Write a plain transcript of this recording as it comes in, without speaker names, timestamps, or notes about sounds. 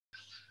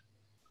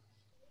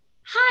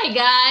Hi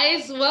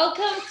guys,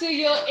 welcome to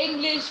your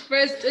English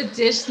first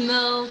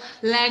additional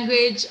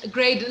language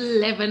grade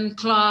 11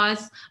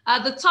 class.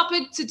 The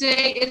topic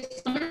today is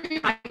summary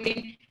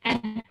writing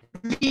and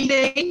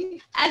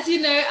reading. As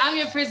you know, I'm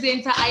your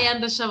presenter,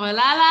 Ayanda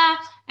Shabalala,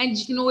 and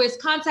you can always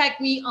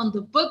contact me on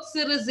the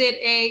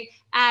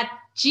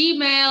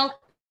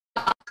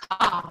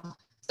bookcitizen@gmail.com.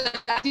 So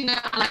as you know,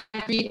 I like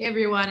to read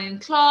everyone in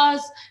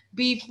class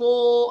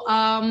before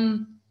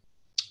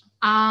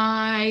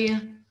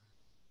I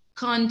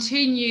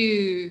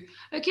continue.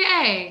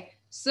 Okay,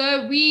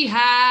 so we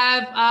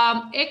have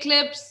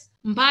Eclipse,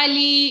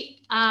 Mbali,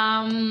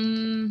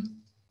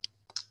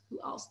 who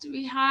else do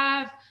we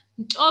have?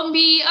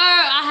 Ntombi. Oh,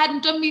 I had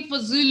Ntombi for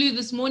Zulu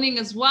this morning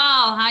as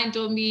well. Hi,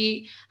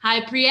 Ntombi.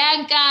 Hi,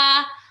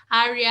 Priyanka.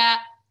 Hi,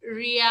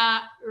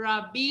 Ria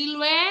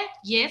Rabilwe.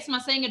 Yes, am I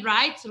saying it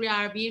right? Ria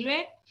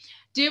Rabilwe.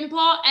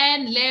 Dimpo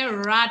and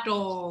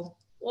Lerato.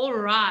 All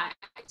right.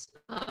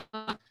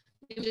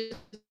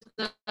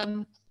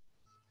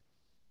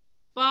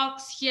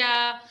 Box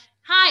here.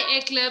 Hi,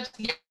 Eclipse.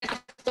 Yes,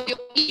 so your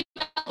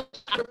email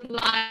I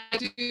replied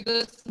to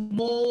this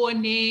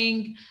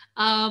morning.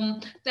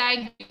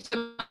 Thank you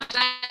so much.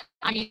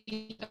 I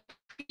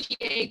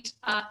appreciate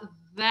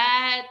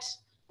that.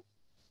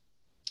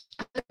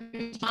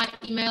 My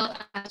email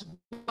as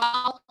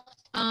well.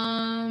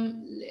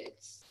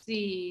 Let's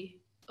see.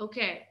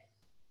 Okay.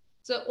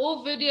 So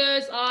all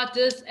videos are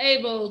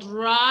disabled,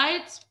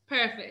 right?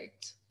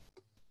 Perfect.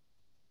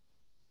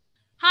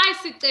 Hi,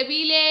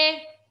 Sitabile.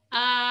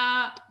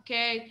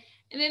 Okay.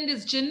 And then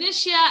there's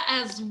Janicia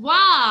as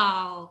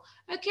well.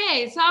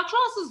 Okay, so our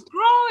class is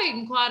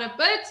growing quite a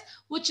bit,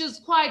 which is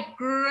quite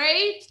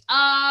great.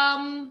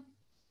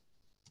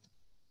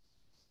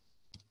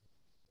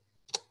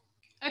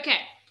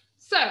 Okay,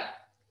 so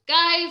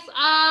guys,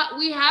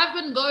 we have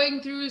been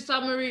going through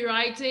summary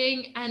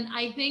writing, and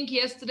I think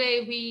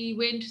yesterday we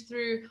went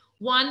through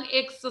one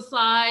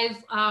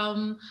exercise.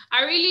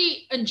 I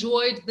really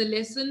enjoyed the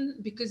lesson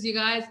because you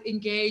guys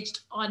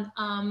engaged on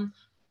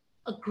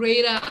a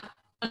greater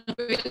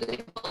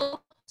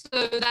level.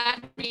 So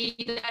that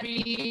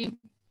really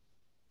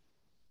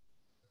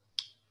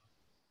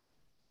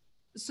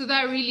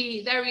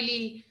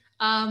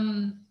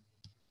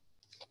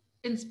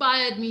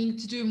inspired me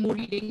to do more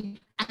reading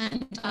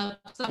and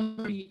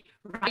summary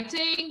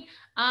writing.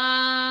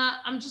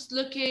 I'm just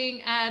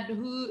looking at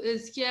who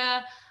is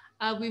here.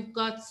 We've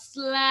got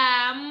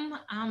Slam.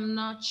 I'm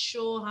not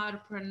sure how to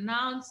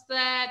pronounce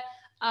that.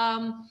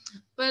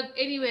 But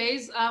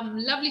anyways,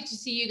 lovely to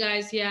see you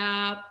guys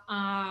here.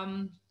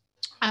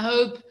 I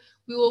hope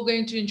we're all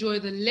going to enjoy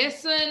the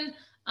lesson.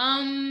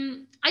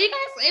 Are you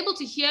guys able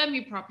to hear me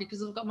properly?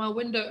 Because I've got my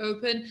window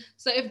open.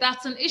 So if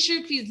that's an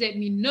issue, please let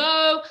me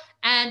know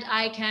and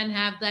I can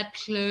have that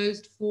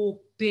closed for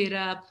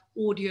better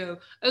audio.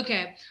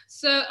 Okay,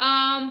 so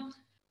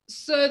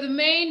so the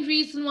main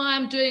reason why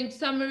I'm doing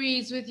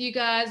summaries with you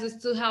guys is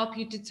to help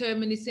you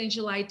determine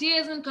essential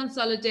ideas and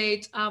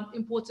consolidate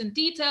important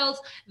details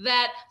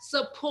that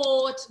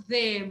support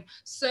them.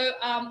 So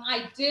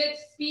I did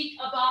speak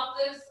about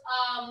this.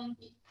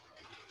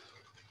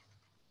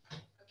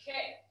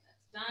 Okay,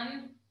 that's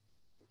done.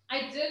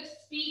 I did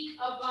speak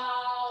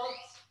about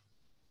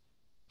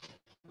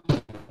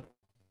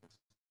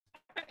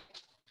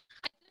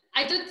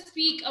I did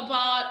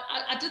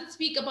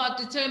speak about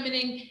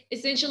determining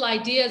essential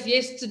ideas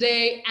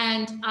yesterday,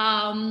 and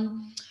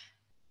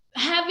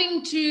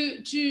having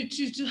to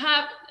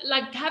have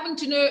like having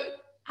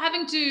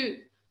to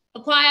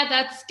acquire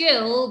that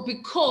skill,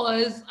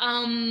 because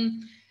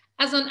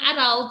as an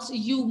adult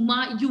you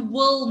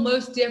will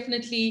most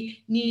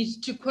definitely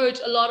need to quote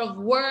a lot of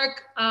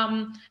work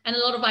and a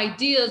lot of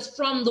ideas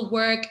from the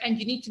work, and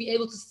you need to be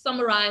able to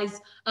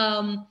summarize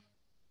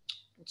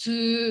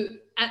to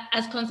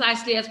as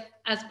concisely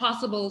as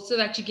possible so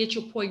that you get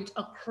your point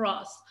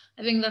across.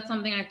 I think that's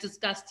something I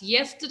discussed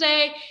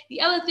yesterday.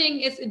 The other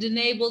thing is it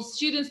enables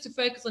students to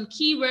focus on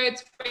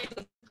keywords,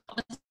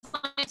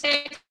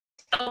 phrases,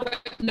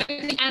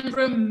 noting and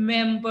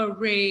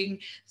remembering.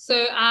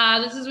 So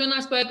this is when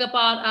I spoke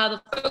about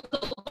the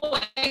focal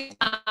points.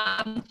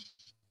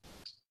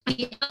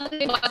 The other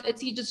thing was it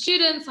teaches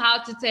students how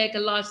to take a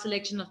large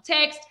selection of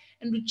text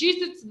and reduce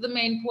it to the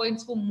main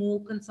points for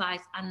more concise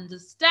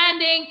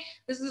understanding.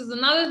 This is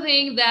another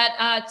thing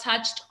that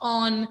touched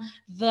on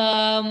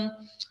the,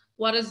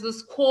 what is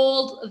this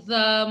called?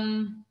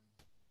 The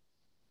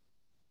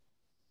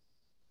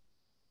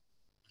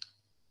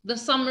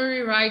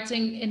summary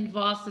writing in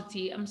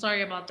varsity. I'm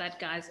sorry about that,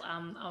 guys.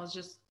 I was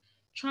just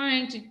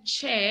trying to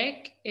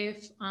check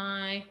if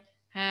I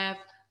have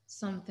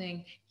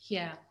something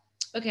here.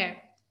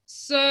 Okay,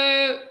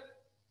 so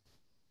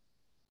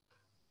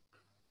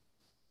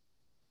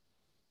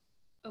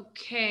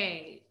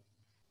okay.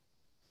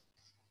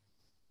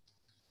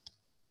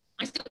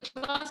 I still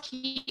class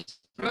keeps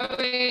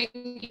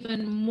growing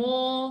even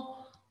more,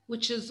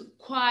 which is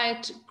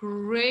quite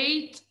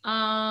great.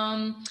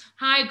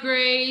 Hi,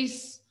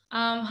 Grace.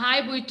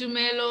 Hi,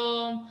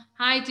 Buitumelo.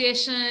 Hi,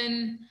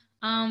 Deshan.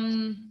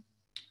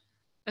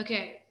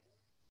 Okay.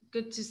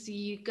 Good to see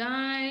you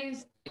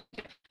guys.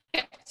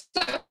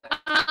 So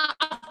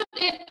I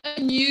put in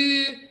a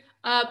new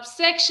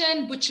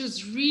section, which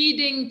is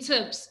reading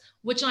tips,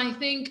 which I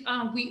think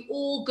we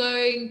all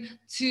going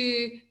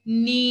to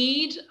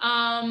need.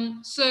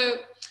 So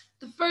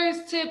the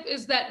first tip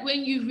is that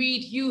when you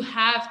read, you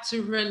have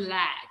to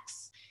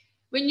relax.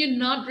 When you're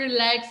not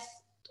relaxed,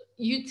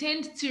 you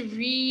tend to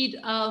read.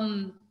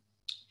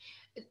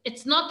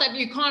 It's not that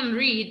you can't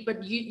read,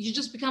 but you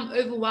just become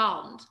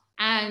overwhelmed,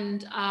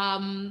 and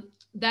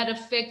that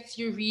affects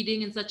your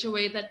reading in such a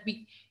way that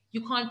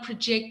you can't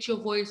project your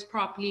voice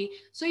properly.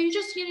 So you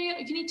just you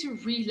need to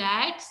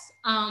relax.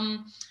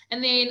 And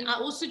then I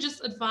also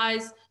just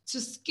advise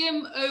to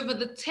skim over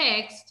the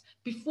text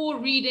before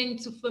reading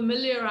to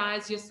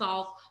familiarize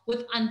yourself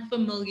with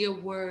unfamiliar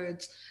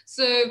words.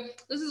 So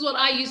this is what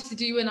I used to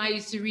do when I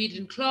used to read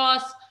in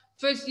class.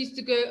 First used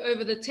to go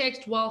over the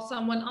text while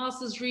someone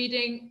else is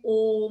reading,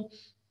 or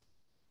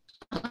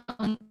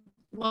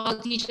while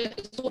the teacher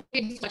is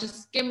talking. So I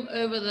just skim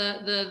over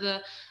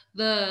the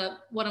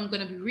what I'm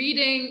going to be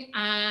reading,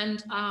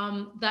 and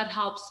that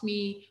helps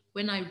me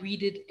when I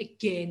read it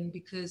again,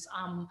 because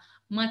I'm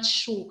much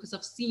sure, because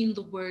I've seen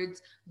the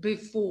words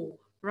before,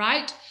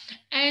 right?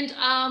 And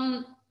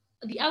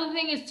the other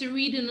thing is to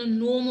read in a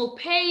normal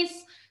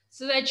pace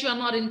so that you are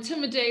not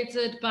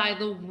intimidated by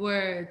the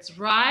words,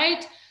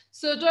 right?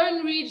 So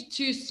don't read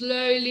too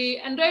slowly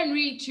and don't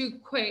read too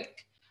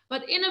quick,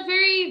 but in a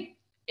very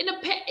in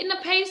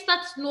a pace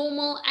that's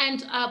normal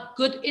and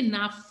good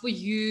enough for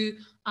you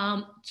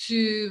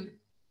to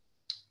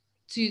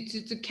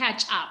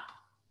catch up,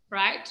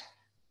 right?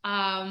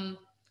 Um,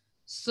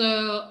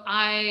 so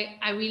I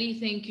really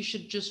think you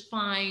should just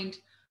find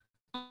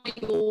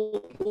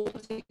your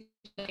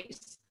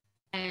pace,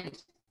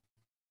 and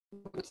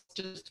it's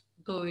just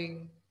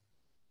going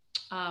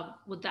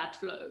with that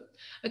flow.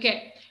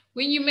 Okay,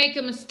 when you make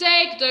a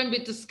mistake, don't be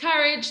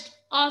discouraged.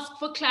 Ask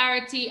for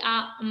clarity.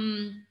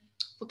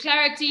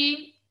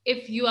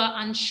 If you are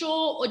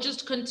unsure, or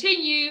just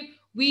continue.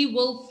 We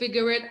will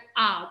figure it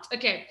out.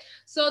 Okay,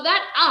 so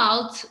that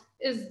out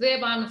is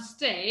there by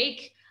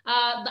mistake.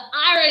 The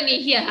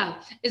irony here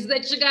is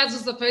that you guys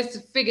are supposed to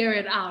figure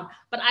it out,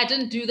 but I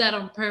didn't do that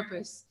on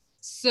purpose.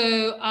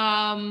 So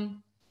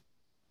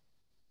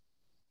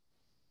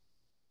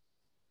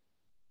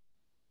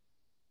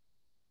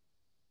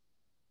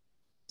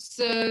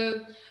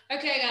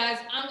okay, guys,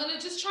 I'm going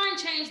to just try and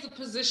change the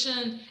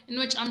position in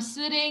which I'm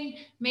sitting.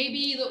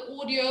 Maybe the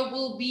audio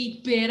will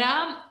be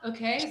better.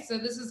 Okay, so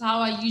this is how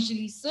I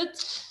usually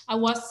sit. I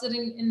was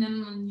sitting in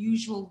an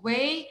unusual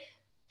way.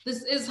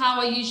 This is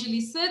how I usually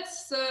sit.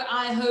 So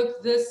I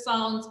hope this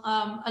sounds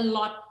a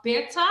lot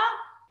better.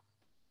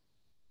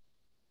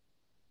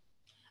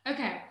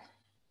 Okay.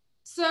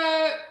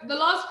 So the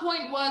last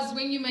point was,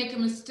 when you make a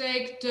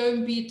mistake,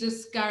 don't be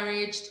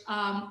discouraged.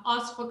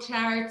 Ask for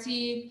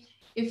clarity.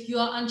 If you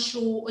are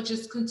unsure, or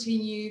just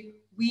continue.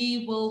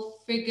 We will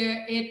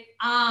figure it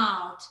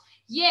out.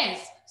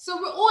 Yes,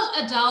 so we're all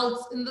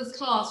adults in this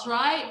class,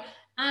 right?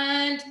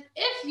 And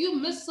if you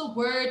miss a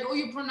word or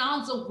you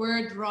pronounce a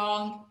word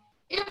wrong,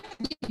 if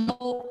we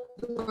know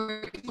the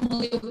word,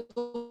 familiar with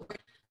the word,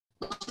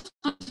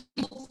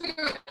 we'll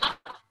figure it out.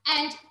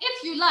 And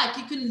if you like,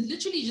 you can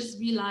literally just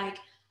be like,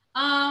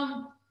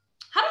 how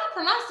do I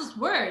pronounce this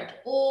word?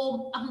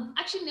 Or I've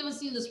actually never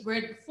seen this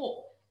word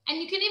before. And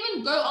you can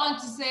even go on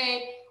to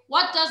say,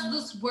 what does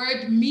this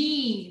word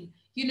mean?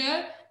 You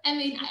know, I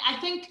mean, I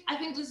think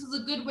this is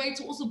a good way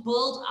to also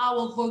build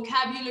our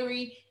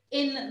vocabulary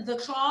in the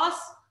class.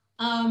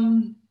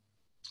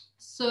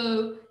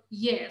 So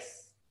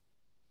yes.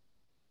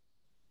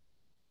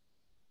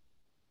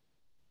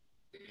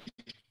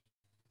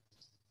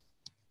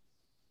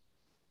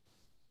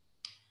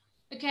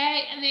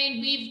 Okay, and then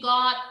we've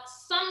got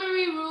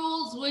summary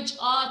rules, which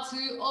are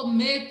to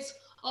omit.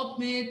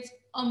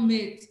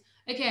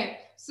 Okay,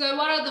 so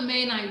what are the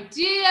main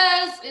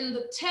ideas in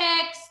the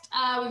text?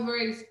 We've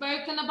already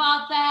spoken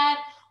about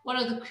that. What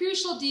are the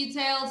crucial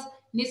details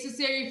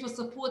necessary for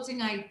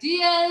supporting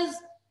ideas?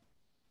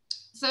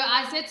 So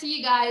I said to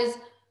you guys,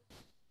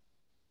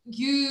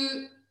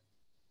 you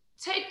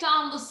take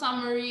down the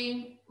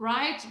summary,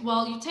 right?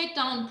 Well, you take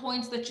down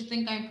points that you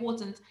think are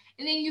important,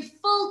 and then you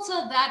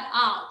filter that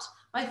out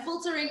by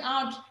filtering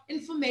out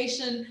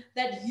information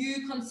that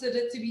you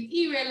consider to be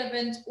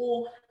irrelevant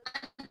or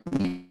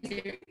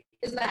unnecessary.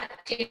 Is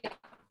that clear?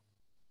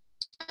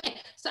 Okay,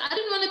 so I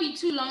didn't want to be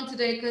too long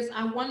today because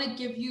I want to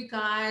give you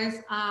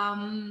guys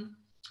a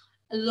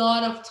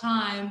lot of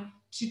time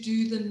to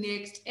do the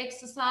next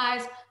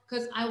exercise,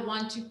 because I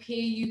want to pair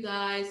you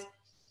guys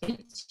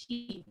in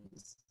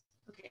teams.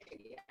 Okay,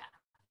 yeah,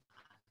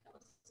 that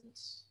wasn't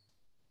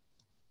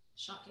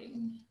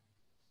shocking.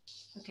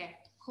 Okay,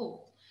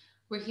 cool.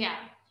 We're here.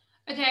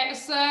 Okay,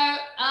 so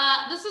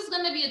this is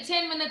going to be a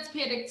 10 minutes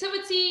paired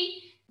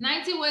activity,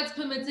 90 words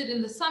permitted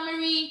in the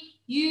summary.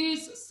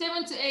 Use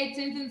 7 to 8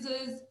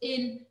 sentences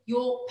in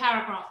your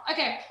paragraph.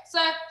 Okay, so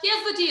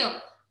here's the deal.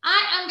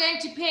 I am going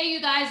to pair you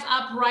guys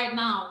up right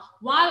now.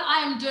 While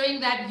I am doing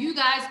that, you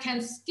guys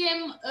can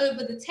skim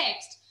over the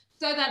text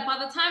so that by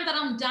the time that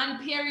I'm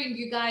done pairing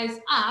you guys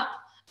up,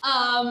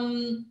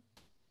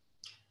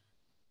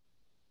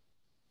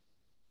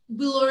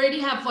 we'll already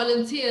have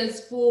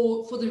volunteers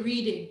for the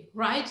reading,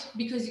 right?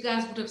 Because you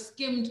guys would have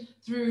skimmed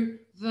through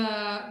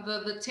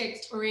the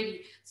text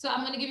already. So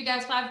I'm going to give you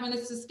guys 5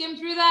 minutes to skim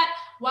through that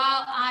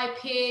while I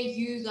pair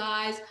you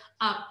guys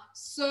up.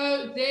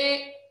 So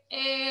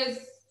we've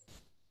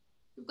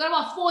got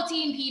about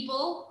 14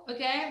 people,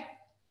 okay?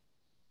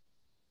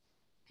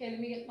 Okay, let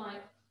me get my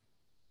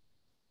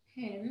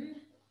pen.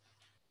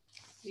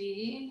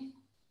 We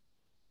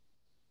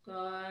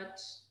got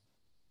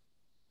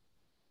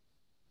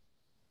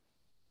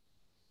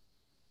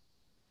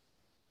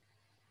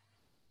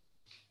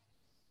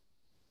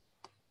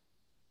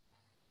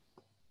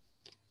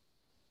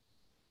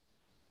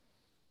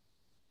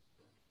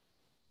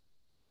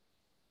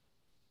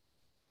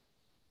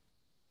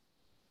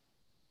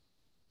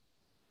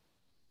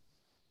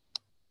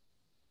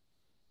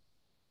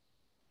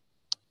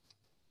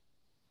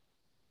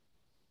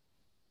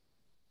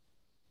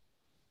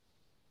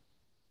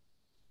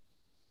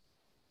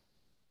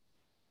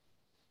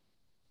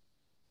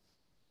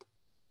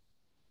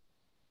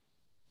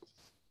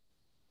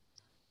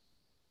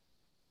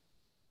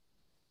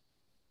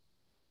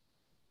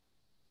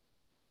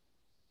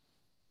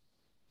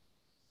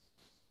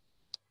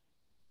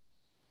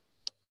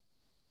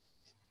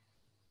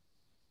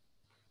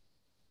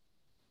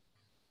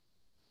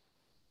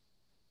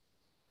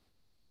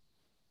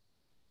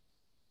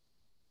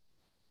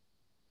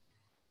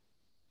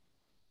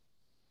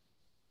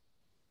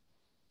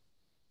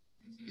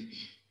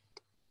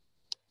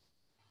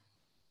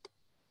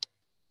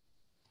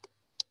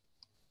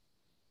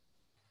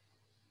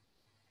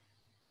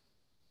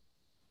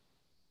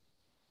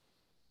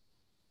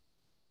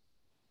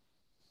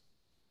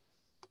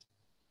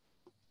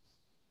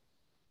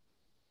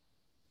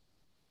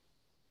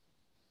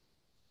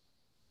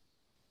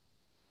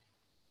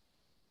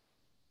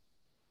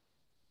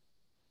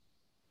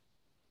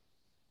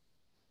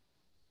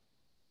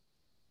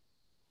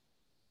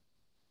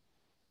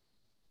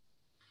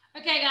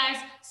okay, guys,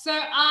 so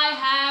I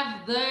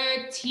have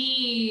the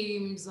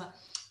teams.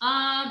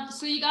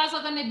 So you guys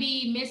are going to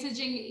be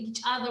messaging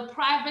each other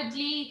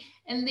privately,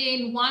 and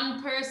then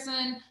one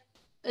person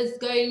is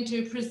going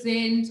to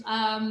present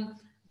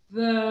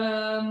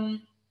the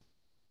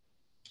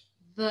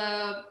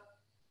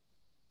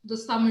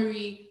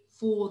summary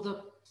for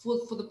the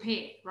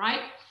pair,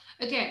 right?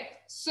 Okay,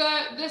 so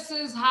this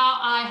is how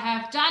I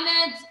have done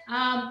it.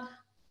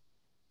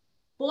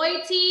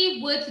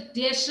 Boity with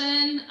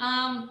Deshan.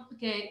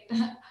 Okay,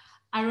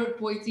 I wrote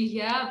Boity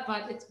here,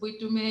 but it's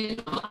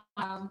Boitumelo.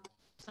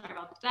 Sorry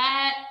about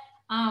that.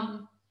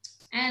 And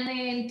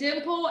then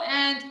Dimple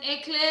and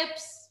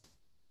Eclipse.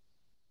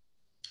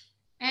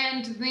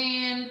 And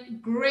then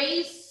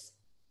Grace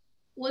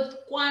with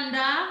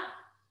Kwanda,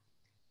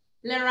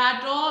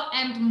 Lerato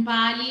and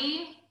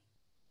Mbali.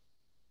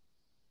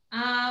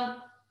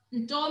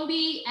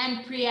 Ntombi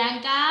and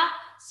Priyanka.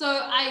 So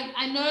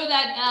I know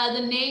that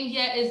the name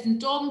here is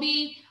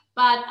Ntombi,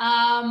 but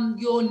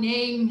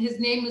his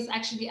name is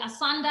actually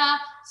Asanda.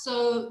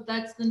 So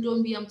that's the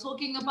Ntombi I'm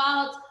talking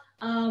about.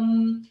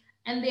 And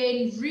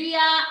then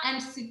Ria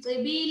and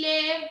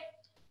Sitebile,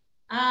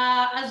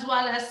 as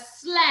well as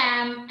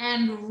Slam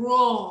and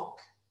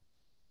Rock.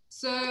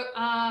 So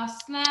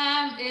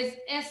Slam is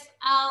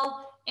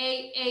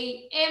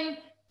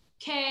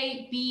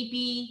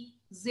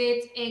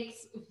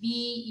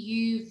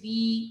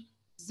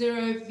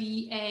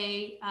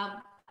SLAMKBBZXVUV0VA.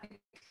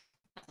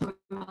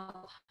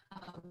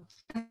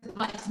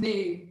 That's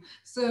name.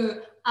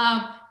 So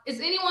is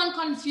anyone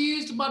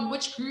confused about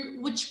which group,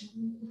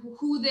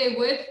 who they're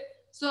with?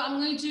 So I'm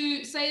going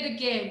to say it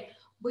again.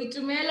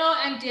 Boitumelo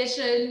and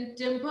Deshan,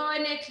 Dimple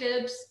and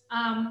Eclipse,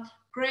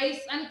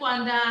 Grace and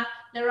Kwanda,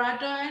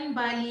 Lerato and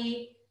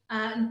Bali,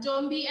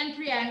 Ntombi and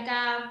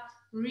Priyanka,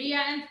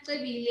 Ria and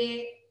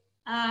Tabile,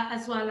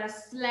 as well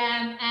as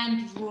Slam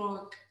and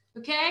Rook.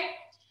 Okay?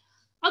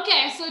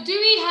 Okay, so do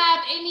we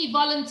have any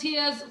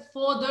volunteers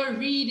for the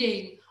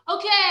reading?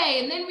 Okay,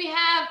 and then we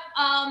have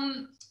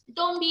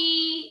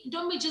Ntombi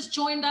just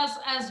joined us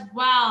as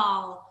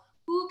well.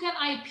 Who can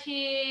I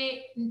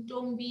pair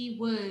Ntombi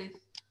with?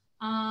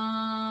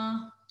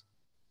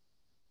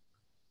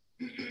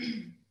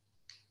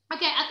 Okay,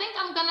 I think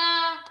I'm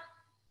gonna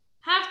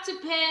have to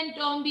pair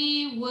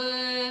Ntombi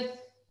with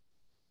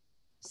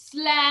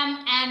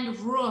Slam and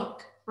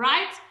Rook,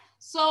 right?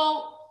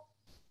 So,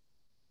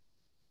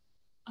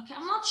 okay,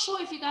 I'm not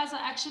sure if you guys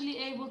are actually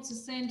able to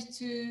send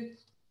to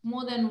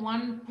more than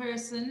one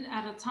person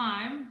at a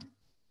time.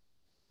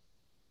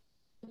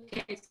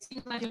 Okay, it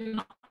seems like you're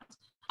not.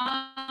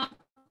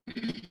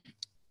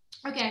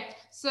 Okay,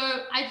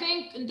 so I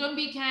think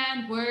Ntombi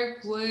can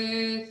work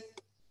with,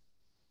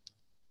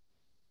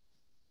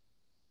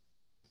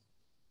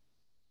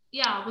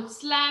 with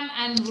Slam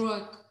and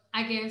Rook,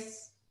 I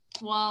guess.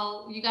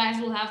 Well, you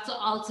guys will have to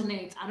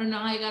alternate. I don't know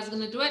how you guys are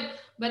going to do it,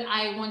 but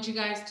I want you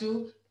guys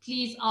to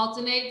please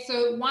alternate.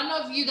 So one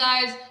of you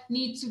guys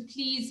need to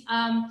please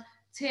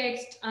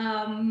text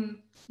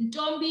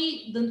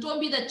Ntombi, the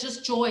Ntombi that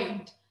just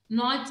joined,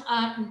 not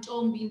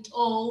Ntombi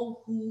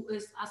Nto, who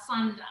is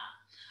Asanda.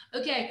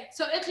 Okay,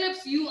 so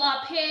Eclipse, you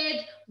are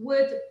paired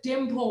with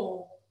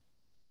Dimple.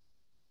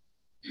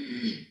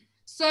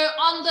 So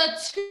on the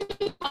two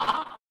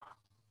bar,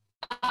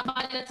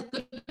 that's a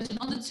good question.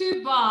 On the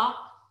two bar,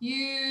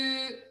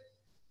 you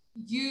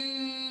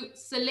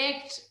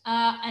select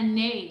a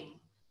name.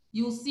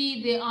 You'll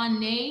see there are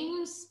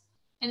names,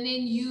 and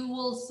then you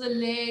will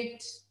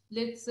select,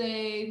 let's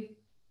say,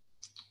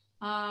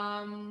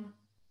 who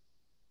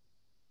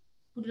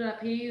did I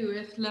pay you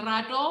with?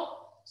 Lerato.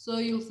 So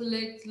you'll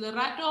select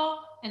Lerato,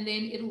 and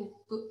then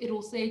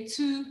it'll say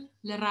to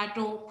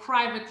Lerato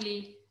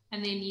privately,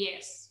 and then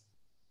yes,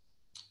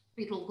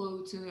 it'll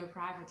go to her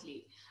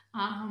privately.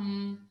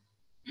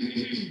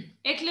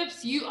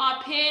 Eclipse, you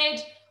are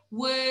paired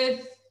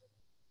with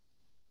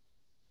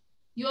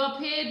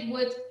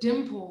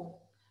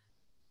Dimple.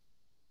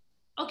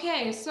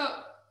 Okay, so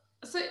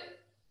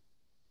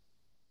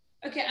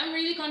okay, I'm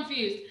really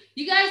confused.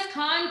 You guys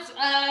can't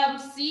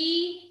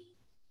see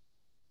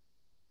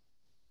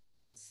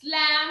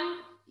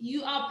Slam.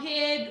 You are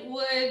paired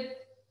with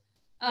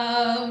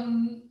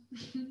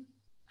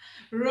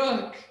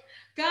Rook.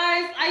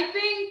 Guys, I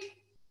think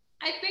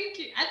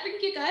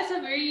you guys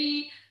are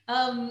very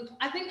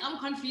I think I'm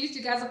confused.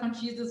 You guys are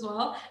confused as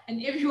well,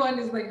 and everyone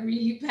is like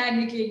really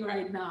panicking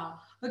right now.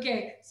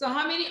 Okay, so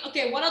how many?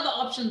 Okay, what are the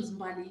options,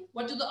 Mbali?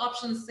 What do the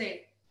options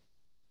say?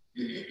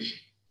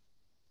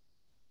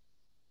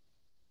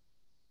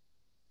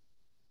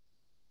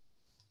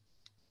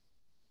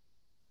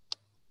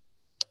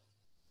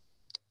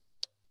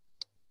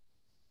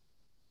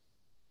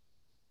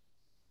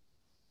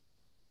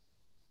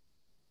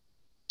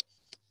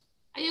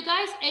 Are you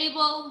guys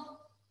able?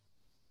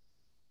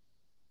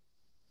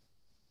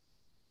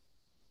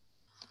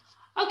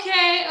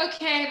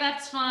 Okay,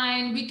 that's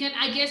fine.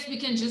 I guess we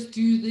can just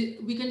do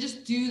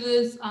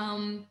this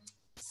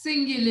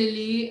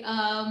singularly.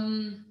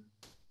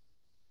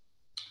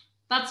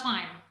 That's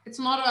fine. It's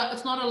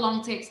not a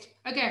long text.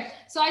 Okay,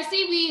 so I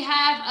see we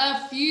have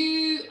a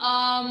few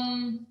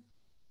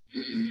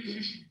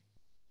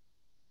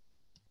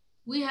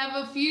we have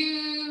a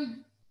few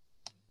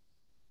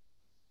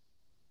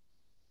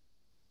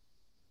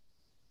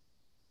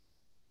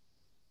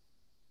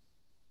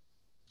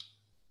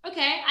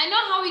okay, I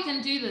know how we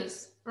can do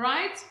this,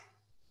 right?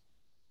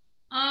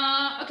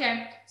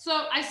 Okay,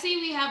 so I see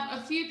we have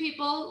a few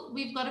people.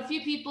 We've got a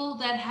few people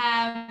that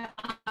have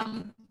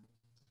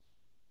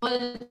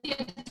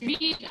volunteered to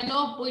read. I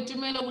know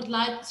Boitumelo would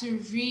like to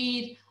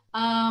read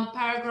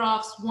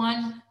paragraphs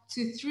 1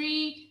 to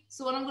 3.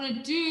 So what I'm going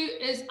to do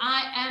is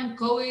I am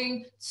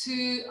going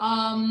to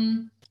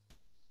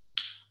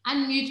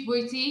unmute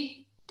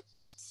Boiti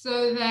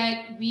so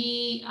that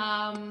we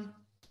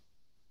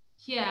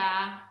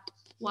hear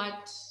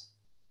what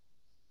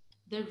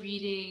the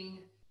reading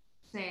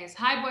says.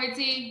 Hi,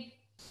 Boiti.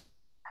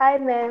 Hi,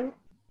 ma'am.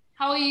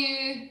 How are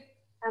you?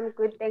 I'm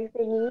good, thanks.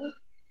 And you?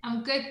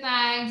 I'm good,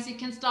 thanks. You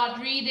can start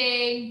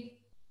reading.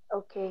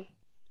 Okay.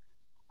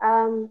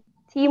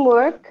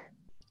 Teamwork.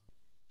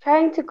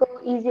 Trying to go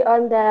easy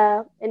on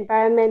the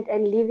environment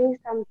and leaving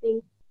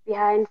something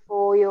behind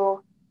for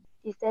your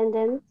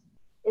descendants.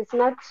 It's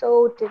not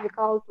so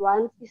difficult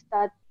once you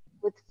start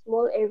with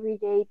small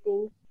everyday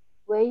things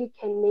where you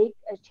can make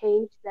a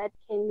change that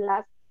can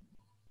last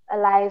a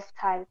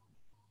lifetime.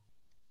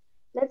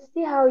 Let's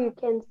see how you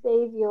can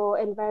save your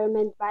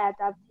environment by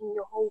adapting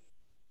your home.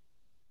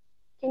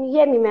 Can you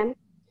hear me, ma'am?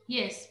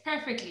 Yes,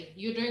 perfectly.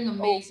 You're doing Oh,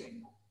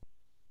 amazing.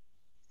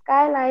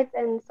 skylights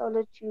and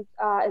solar tubes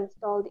are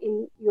installed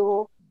in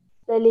your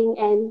ceiling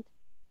and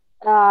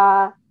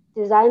uh,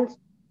 designed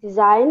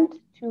designed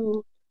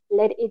to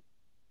let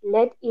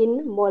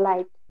in more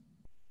light.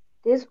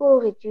 This will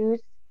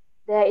reduce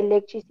the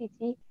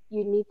electricity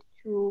you need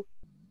to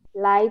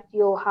light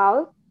your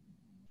house.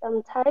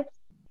 Some types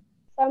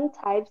some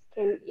types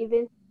can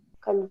even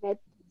convert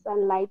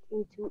sunlight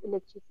into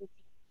electricity.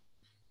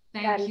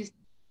 Thank Done. you.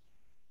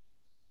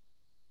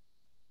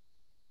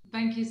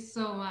 Thank you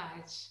so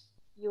much.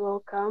 You're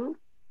welcome.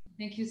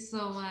 Thank you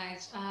so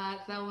much.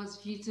 That was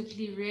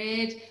beautifully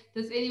read.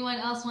 Does anyone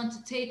else want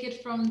to take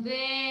it from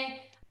there?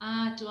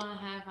 Do I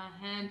have a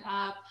hand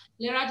up?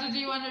 Lerato, do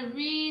you want to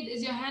read?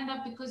 Is your hand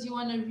up because you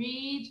want to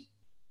read?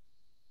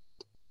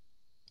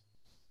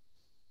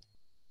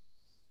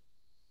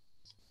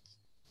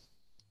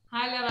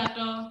 Hi,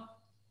 Lerato.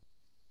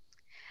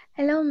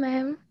 Hello,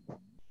 ma'am.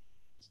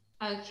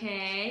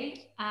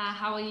 Okay.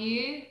 How are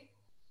you?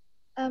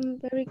 I'm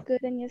very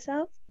good. And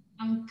yourself?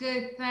 I'm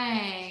good,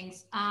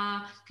 thanks.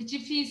 Could you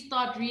please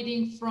start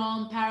reading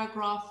from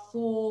paragraph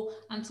 4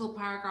 until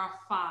paragraph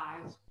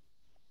 5?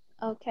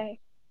 Okay.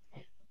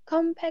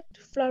 Compact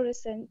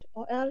fluorescent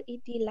or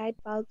LED light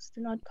bulbs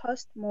do not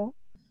cost more,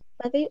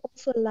 but they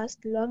also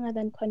last longer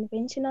than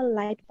conventional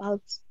light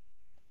bulbs.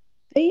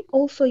 They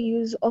also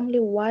use only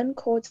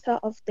 1/4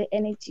 of the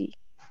energy.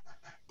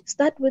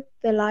 Start with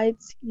the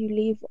lights you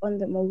live on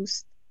the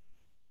most.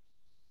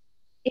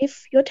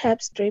 If your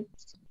tap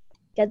strips,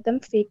 get them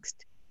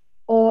fixed.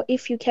 Or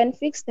if you can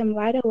fix them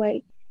right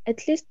away,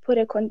 at least put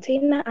a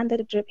container under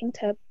the dripping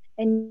tap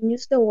and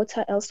use the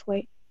water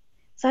elsewhere,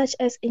 such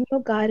as in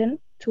your garden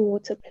to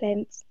water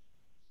plants.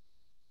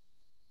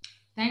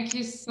 Thank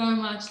you so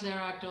much,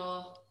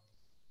 Lerato.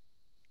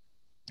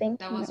 Thank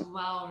That you, was ma'am.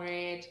 well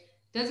read.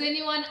 Does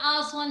anyone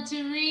else want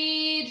to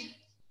read?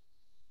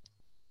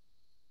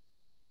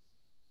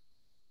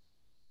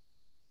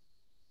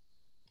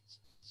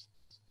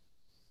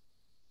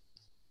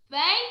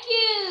 Thank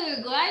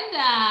you,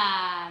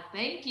 Gwanda.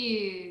 Thank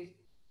you.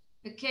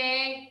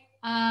 Okay.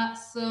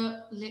 So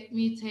let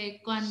me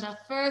take Gwanda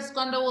first.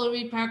 Gwanda will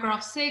read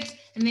paragraph 6,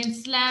 and then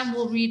Slam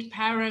will read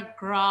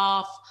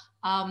paragraph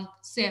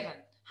 7.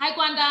 Hi,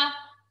 Gwanda.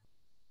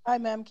 Hi,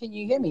 ma'am. Can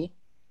you hear me?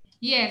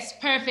 Yes,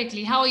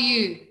 perfectly. How are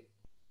you?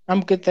 I'm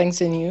good,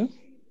 thanks. And you?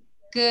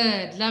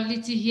 Good. Lovely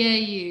to hear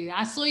you.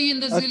 I saw you in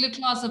the Zulu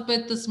class a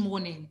bit this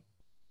morning.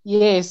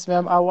 Yes,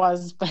 ma'am, I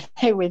was, but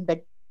I went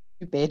back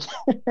to bed.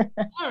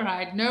 All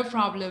right, no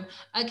problem.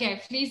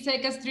 Okay, please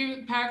take us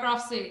through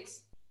paragraph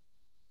 6.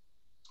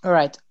 All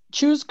right.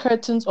 Choose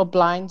curtains or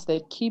blinds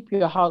that keep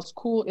your house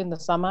cool in the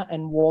summer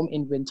and warm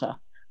in winter.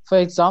 For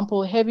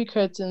example, heavy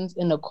curtains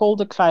in a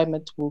colder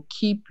climate will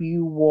keep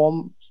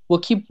warm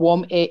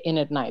air in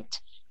at night.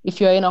 If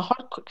you're in a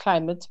hot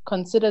climate,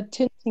 consider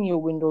tinting your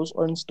windows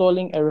or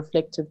installing a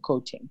reflective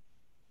coating.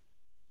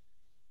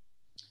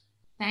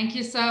 Thank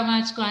you so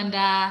much,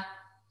 Gwanda.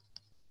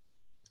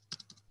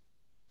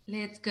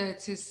 Let's go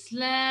to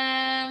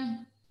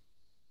Slam.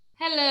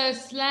 Hello,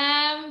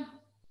 Slam.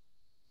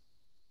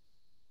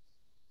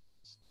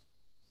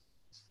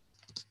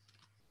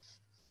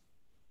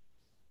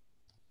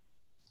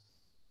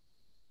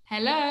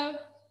 Hello.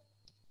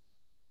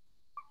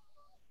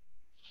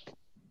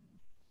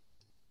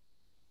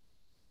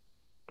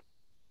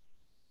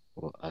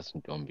 Well, ask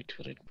don't be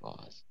too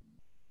pause.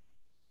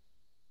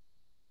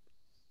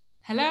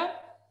 Hello.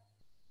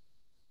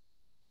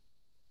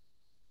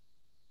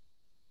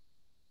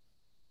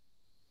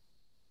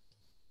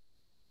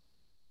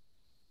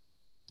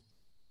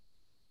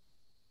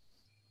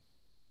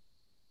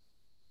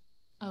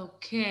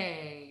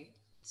 Okay.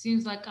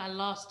 Seems like I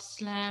lost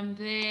Slam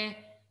there.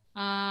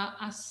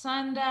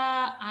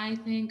 Asanda, I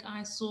think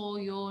I saw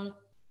your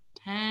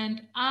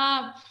hand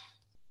up.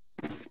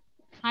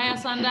 Hi,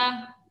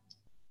 Asanda.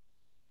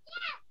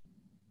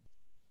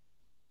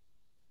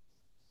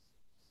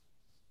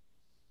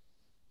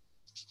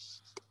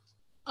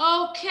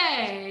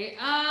 Okay.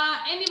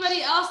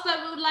 Anybody else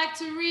that would like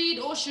to read,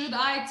 or should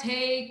I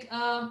take?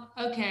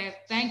 Okay.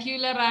 Thank you,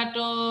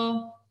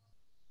 Lerato.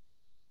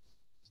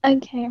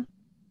 Okay.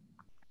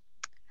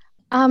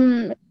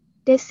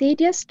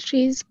 Deciduous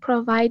trees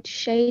provide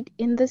shade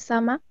in the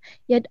summer,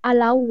 yet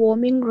allow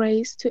warming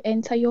rays to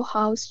enter your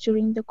house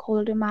during the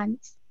colder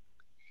months.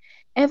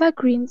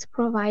 Evergreens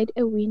provide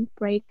a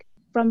windbreak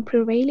from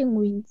prevailing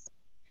winds.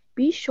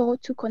 Be sure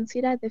to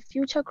consider the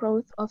future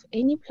growth of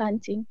any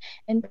planting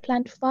and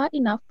plant far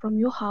enough from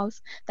your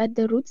house that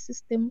the root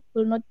system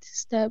will not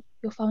disturb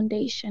your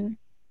foundation.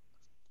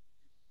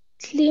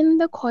 Clean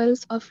the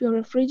coils of your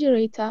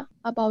refrigerator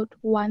about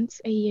once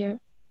a year.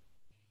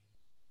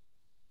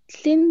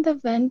 Clean the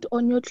vent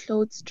on your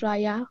clothes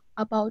dryer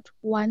about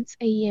once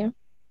a year.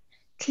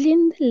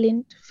 Clean the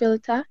lint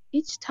filter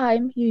each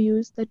time you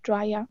use the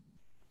dryer.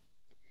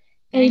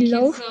 A Thank you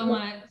low so floor.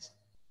 much.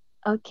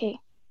 Okay.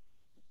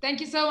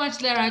 Thank you so much,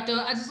 Lerato.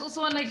 I just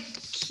also want to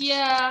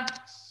hear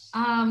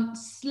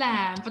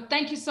Slam, but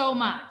thank you so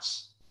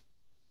much.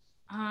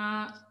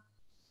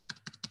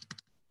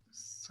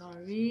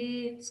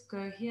 Sorry, let's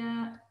go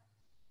here.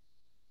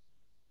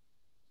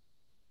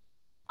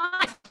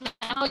 Hi, Slam,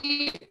 how are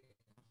you?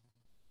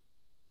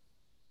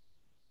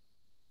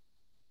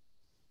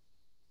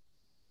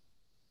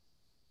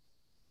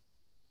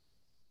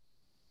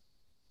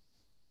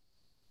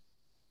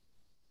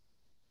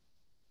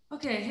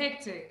 Okay,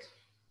 hectic.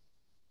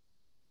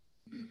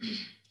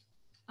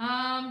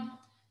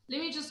 Let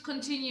me just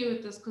continue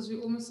with this because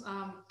we're almost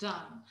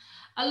done.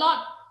 A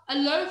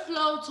low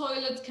flow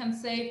toilet can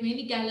save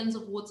many gallons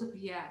of water per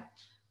year,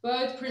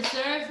 both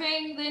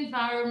preserving the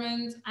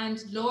environment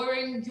and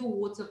lowering your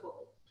water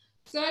bill.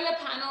 Solar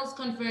panels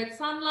convert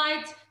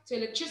sunlight to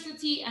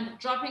electricity and are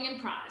dropping in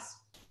price.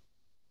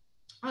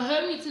 A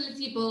home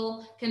utility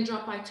bill can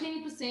drop by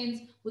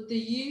 20% with the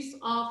use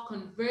of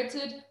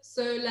converted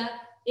solar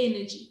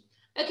energy.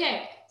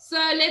 Okay, so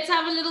let's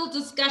have a little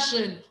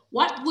discussion.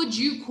 What would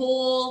you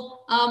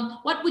call,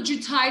 what would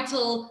you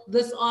title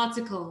this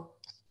article?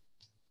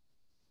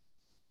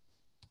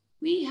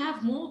 We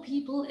have more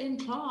people in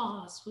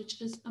class,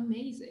 which is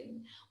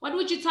amazing. What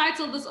would you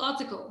title this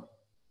article?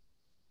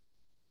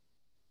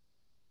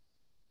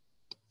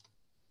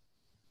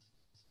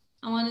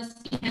 I want to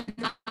see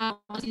hands up. I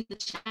want to see the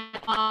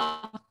chat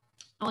up.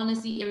 I want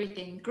to see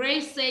everything.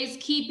 Grace says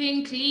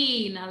keeping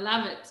clean. I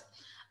love it.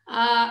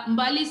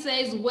 Mbali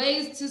says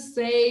ways to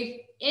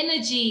save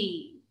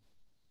energy.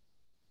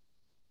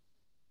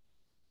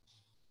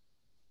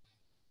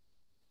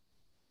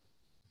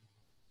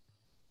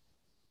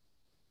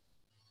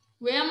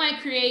 Where are my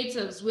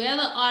creatives? Where are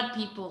the art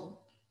people?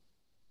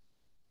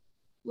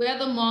 Where are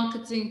the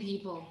marketing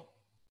people?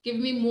 Give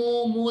me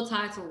more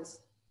titles.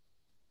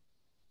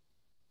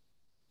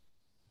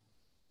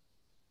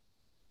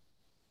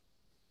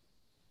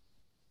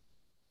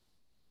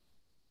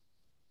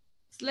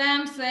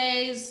 Slam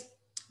says,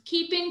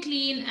 keeping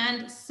clean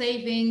and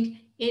saving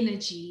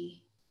energy.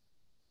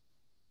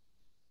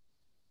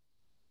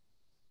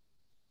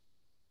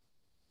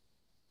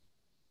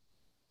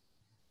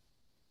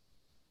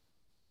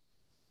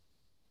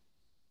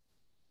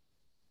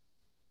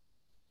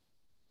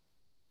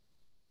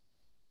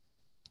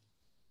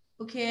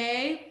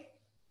 Okay,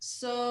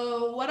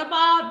 so what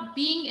about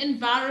being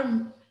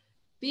environment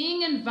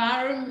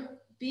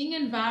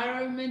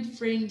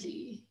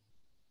friendly?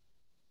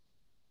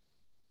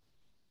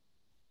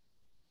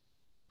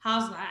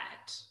 How's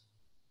that?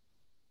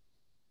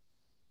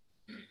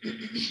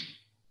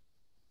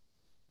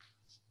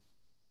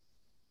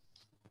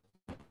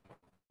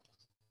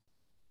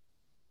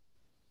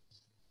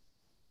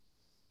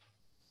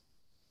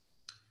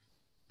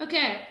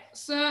 Okay,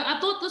 so I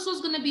thought this was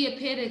going to be a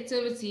paired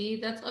activity.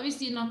 That's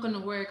obviously not going to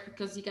work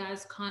because you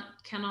guys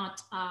cannot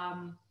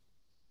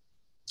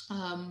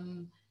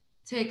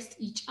text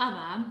each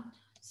other.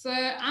 So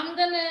I'm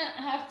gonna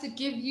have to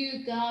give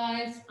you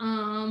guys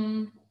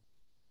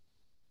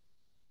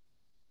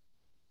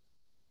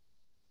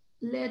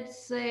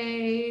let's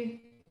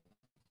say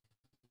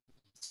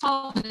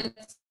 12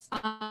 minutes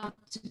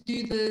to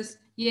do this.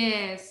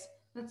 Yes,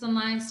 that's a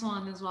nice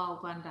one as well,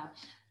 Gwanda.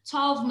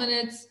 12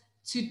 minutes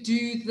to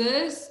do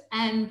this,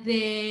 and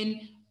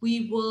then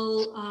we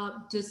will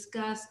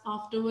discuss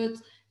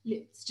afterwards.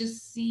 Let's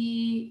just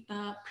see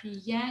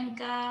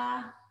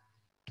Priyanka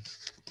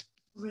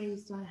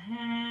raised her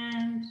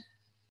hand.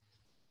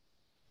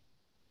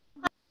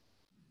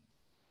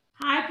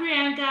 Hi,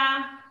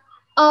 Priyanka.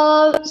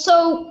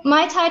 So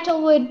my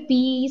title would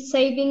be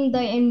Saving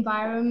the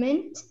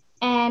Environment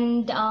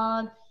and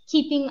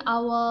keeping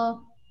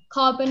our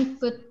carbon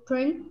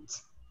footprint,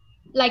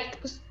 like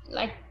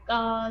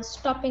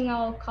stopping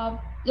our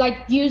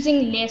like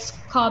using less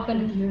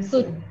carbon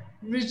footprint.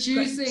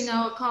 Reducing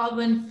our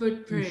carbon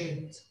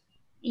footprint.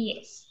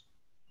 Yes.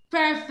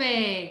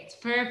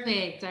 Perfect.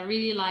 Perfect. I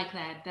really like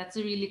that. That's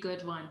a really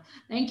good one.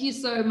 Thank you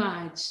so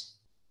much.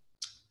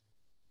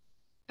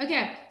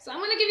 Okay, so I'm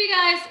going to give you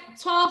guys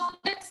 12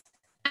 minutes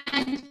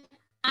and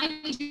I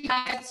need you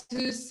guys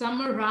to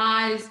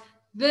summarize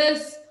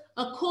this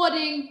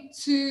according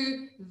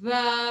to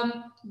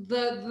the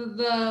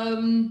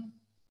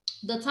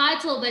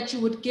title that you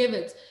would give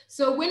it.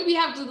 So when we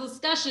have the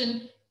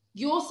discussion,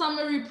 your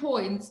summary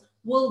points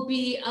will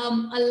be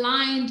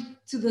aligned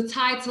to the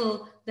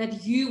title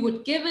that you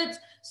would give it.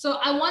 So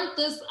I want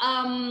this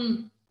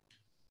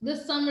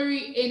summary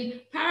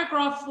in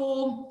paragraph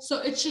form, so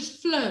it should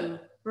flow,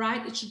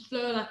 right? It should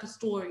flow like a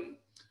story.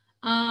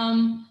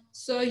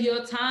 So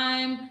your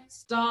time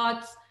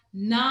starts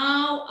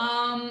now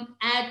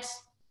at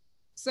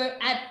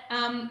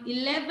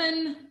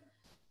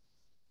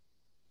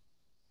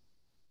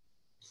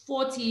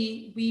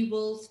 11:40 we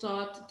will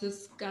start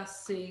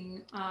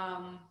discussing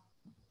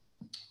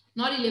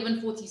not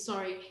 11:40,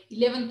 sorry,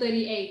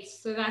 11:38.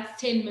 So that's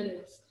 10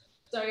 minutes.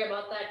 Sorry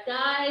about that,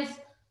 guys.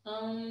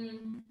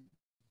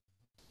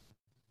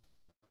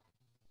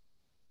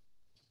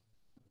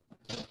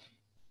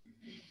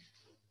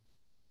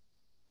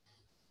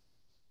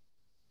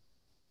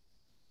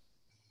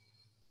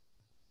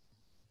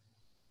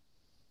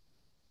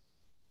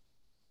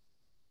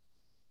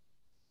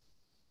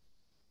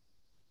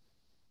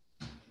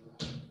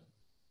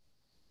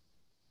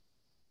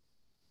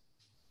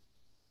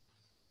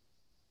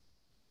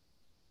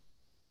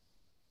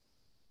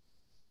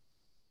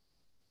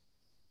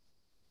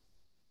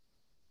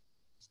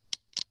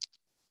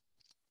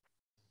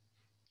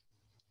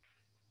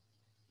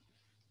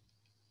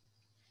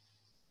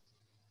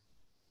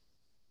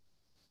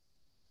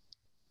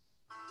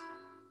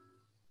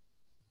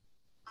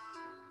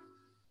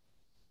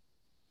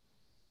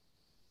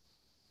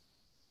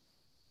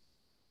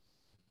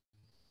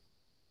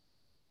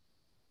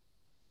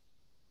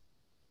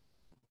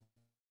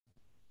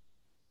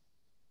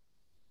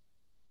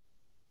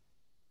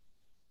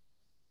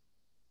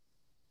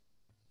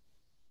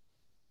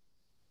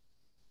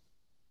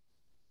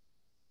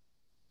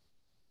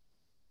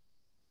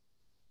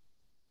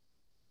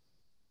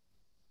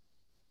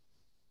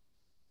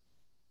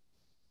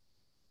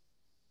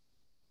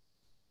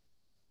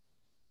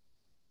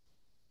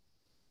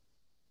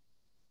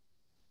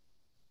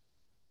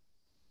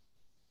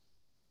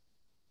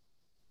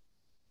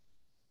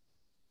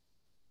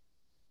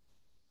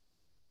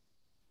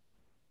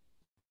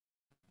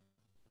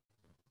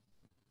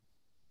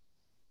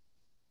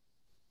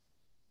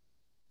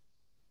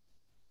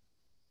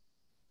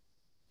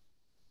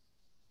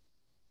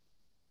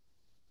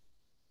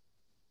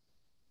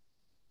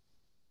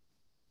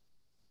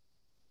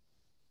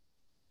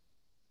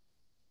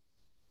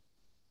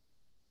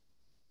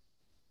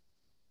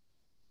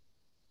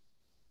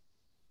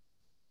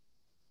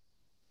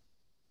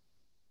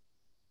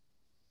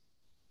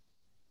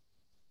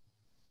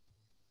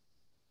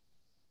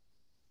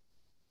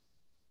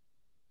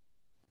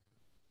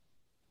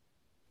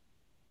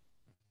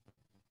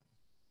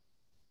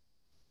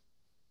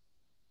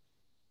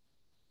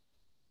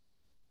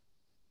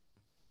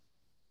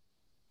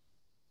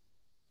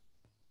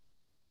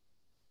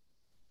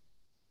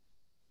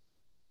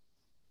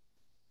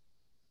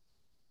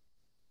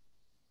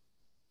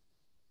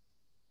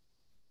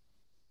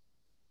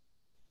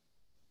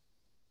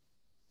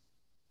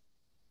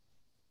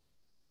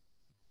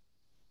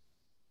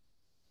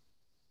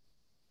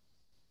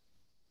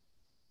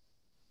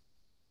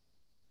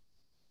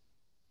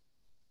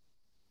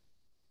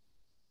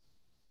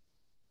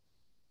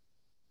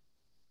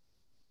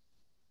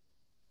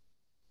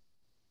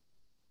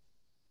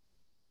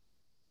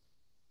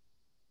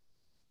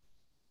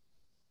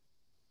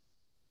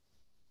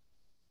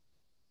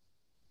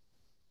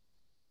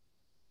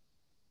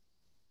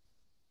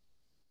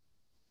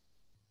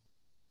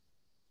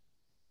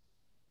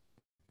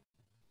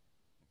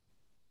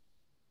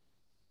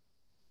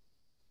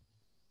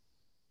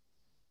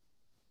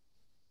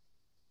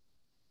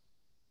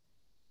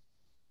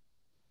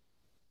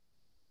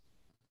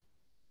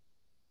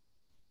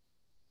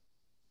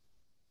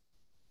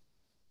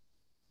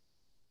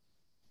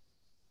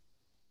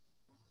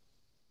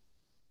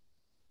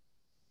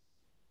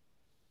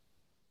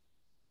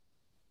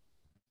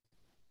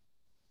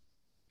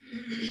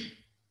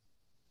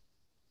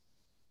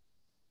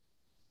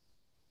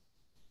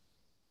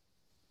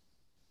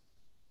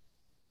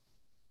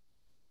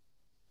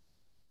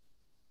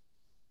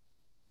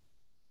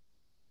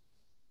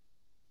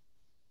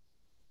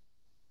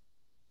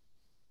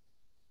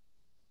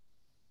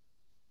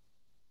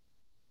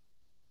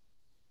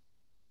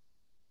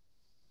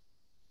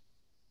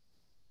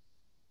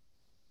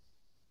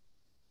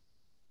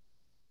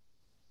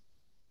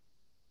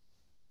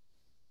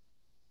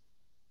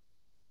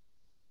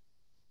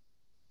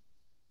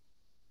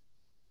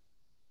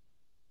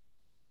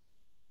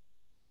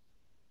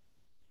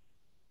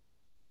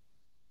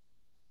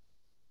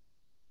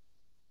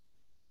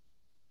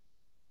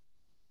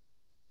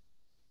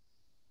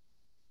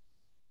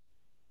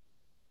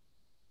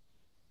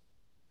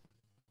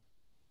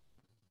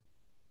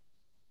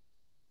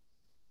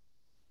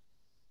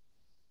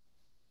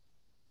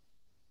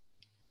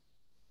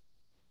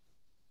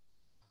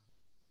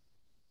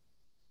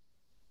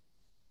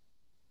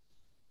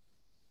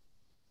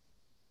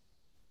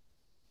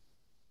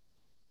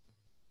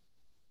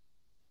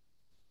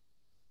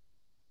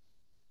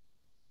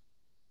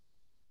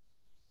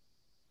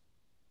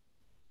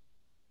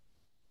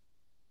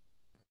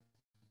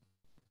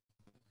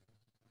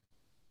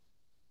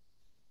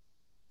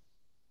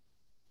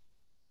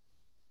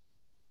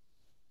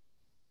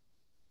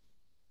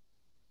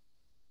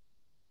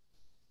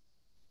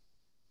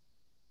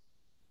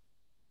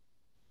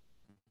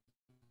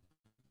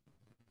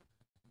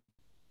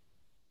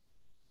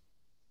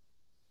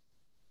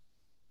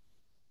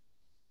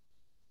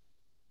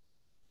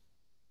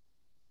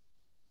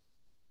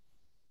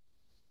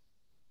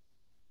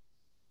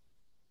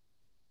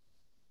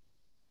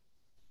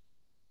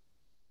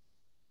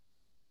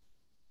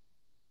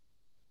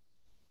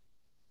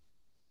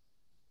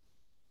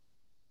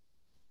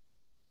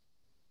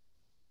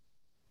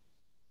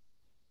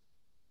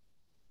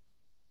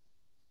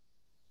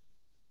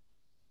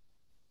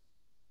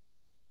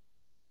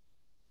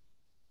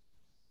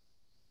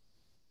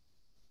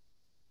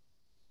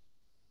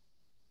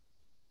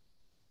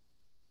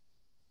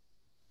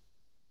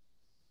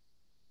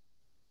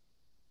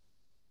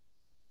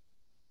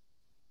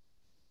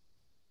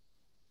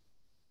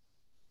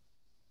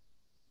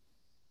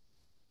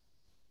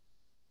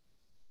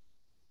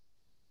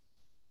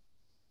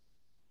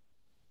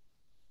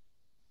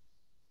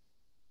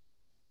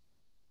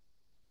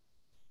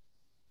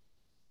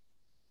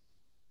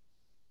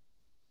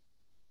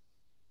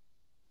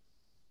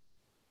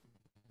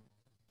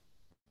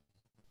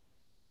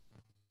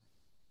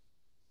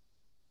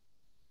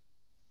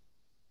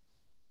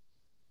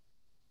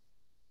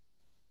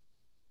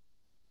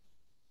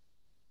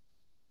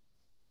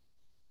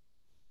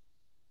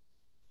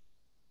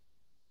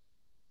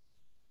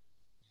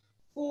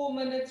 4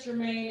 minutes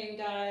remaining,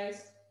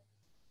 guys.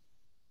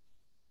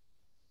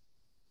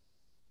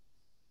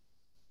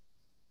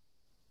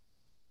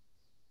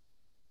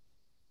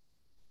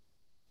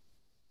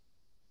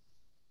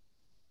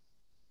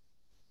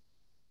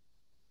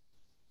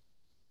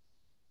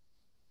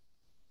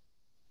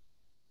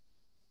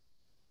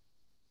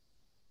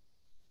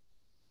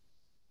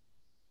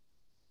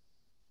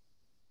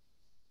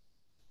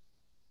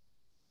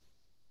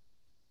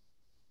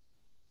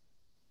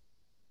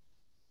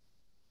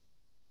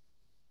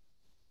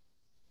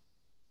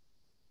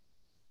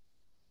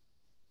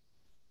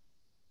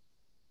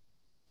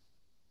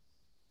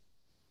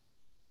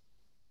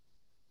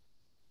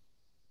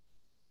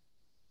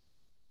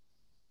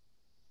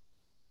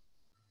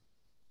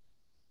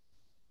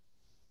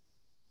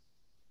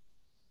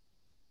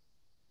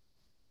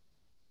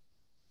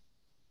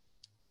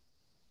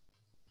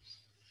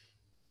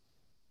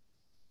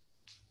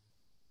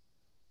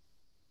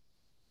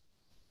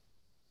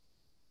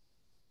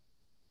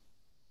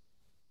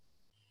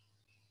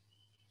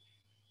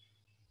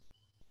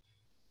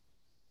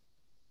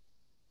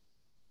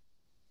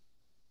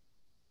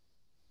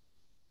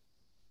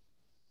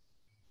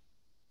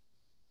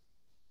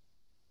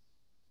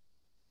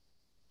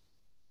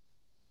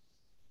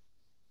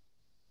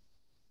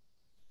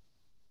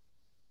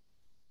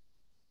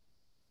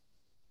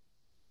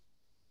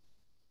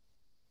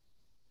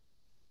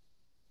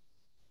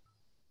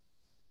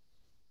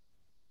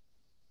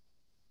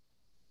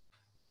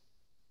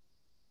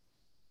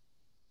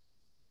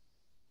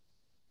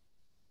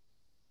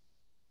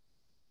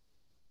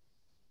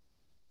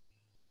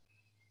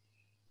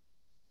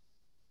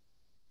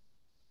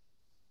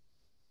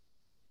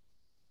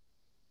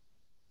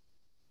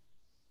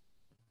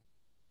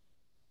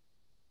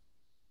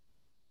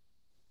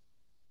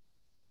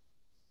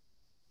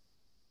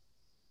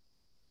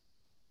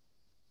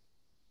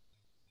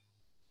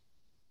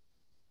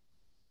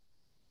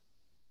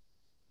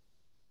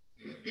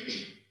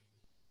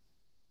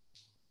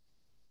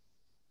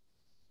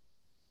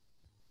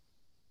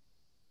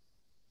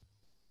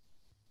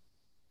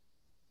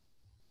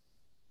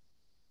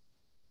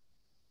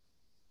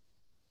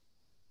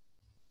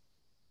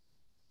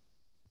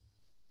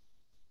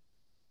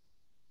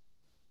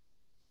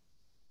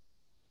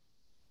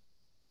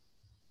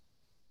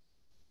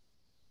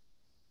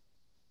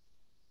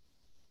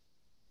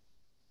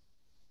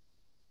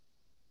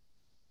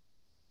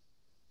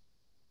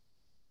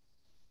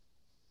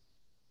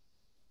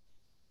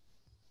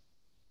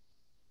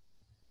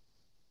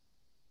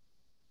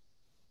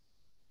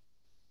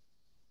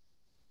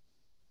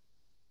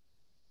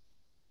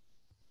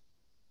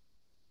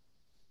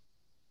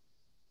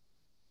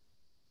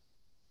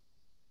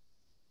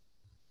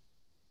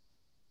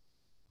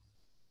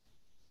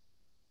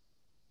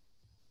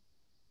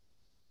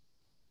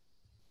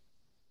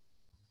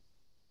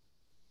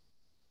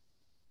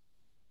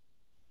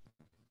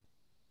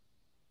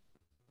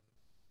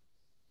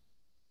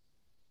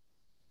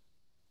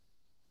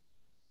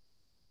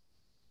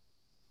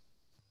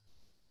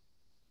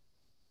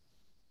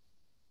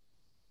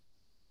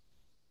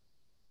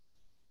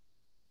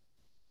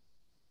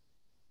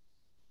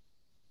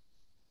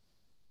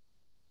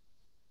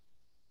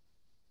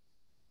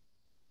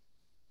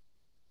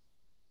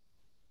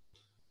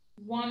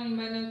 One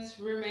minute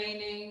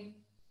remaining.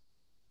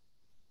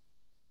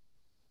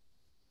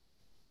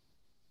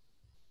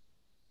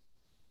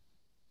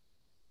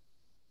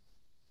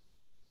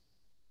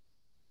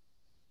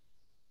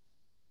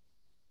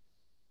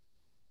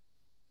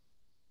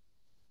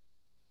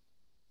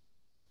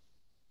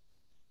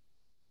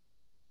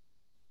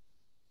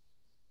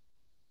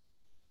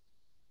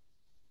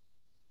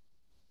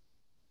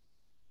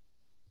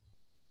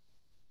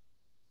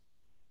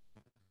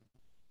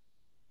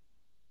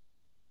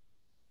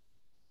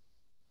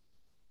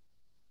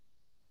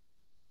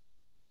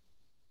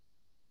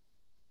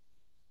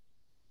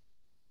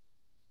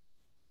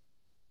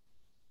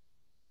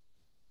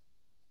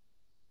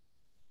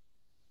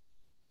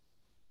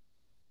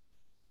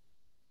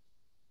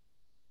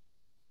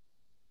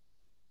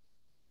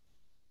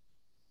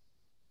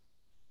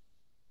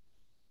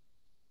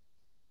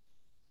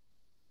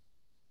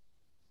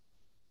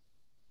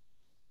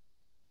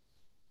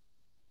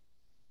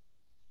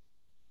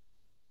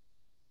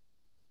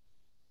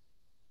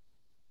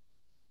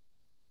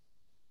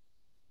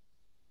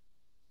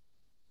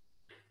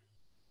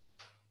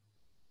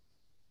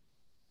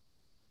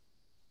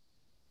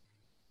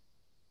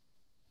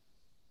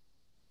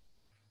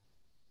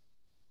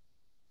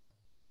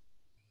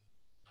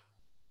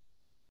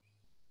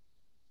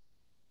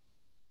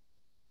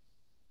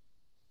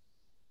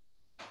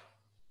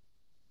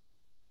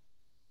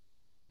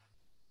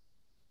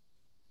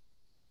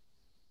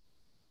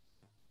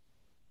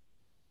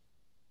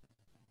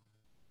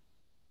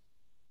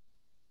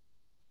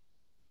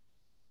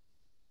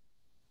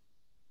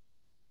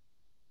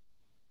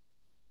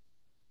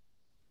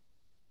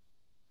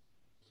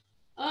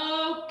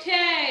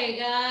 Okay,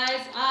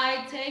 guys,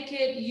 I take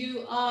it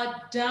you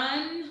are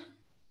done.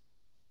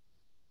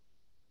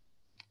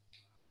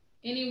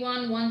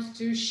 Anyone wants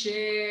to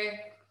share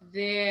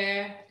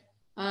their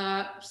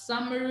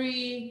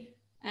summary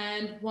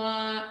and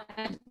why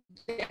and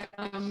their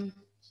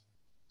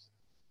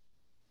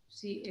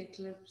see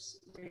eclipse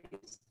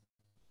rays.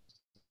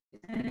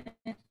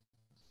 Okay,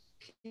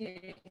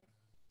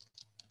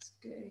 let's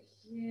go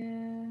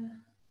here.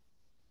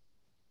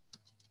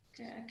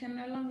 Okay, I can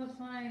no longer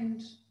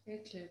find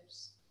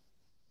eclipse.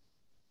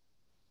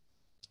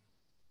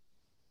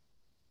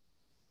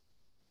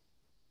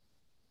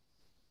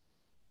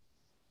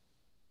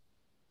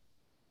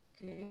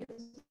 Okay.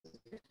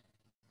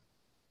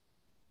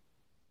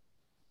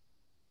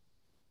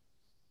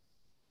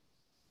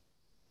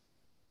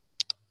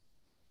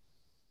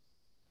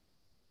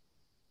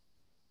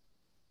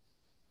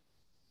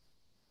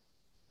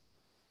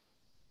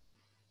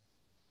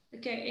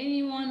 Okay,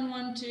 anyone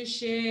want to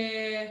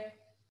share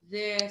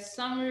their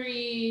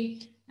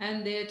summary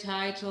and their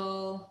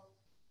title,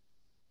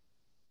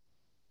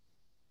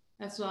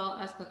 as well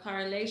as the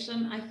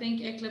correlation? I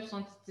think Eclipse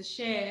wanted to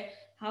share.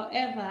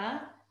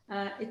 However,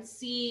 it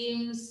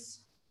seems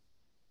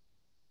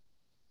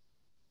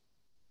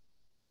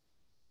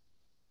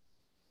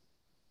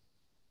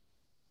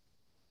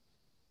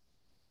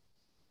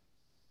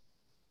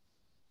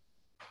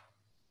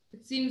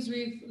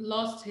we've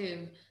lost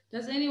him.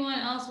 Does anyone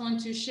else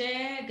want to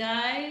share,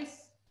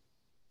 guys?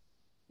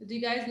 Do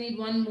you guys need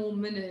one more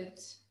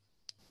minute?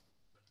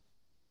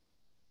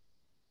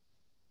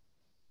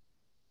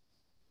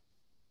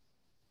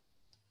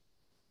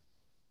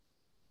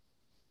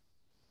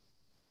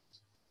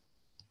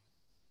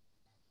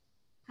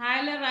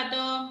 Hi,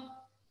 Lerato.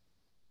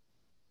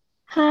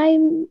 Hi,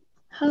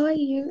 how are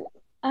you?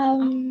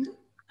 I'm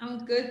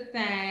good,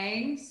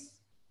 thanks.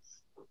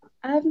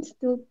 I'm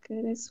still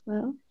good as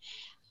well.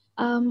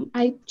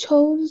 I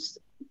chose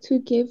to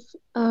give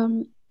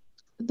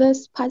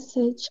this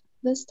passage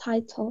this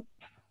title,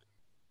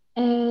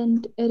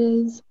 and it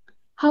is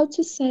How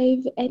to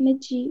Save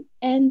Energy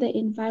and the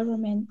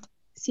Environment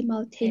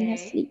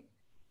Simultaneously.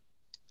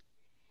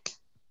 Okay.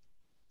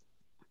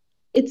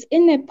 It's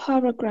in a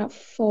paragraph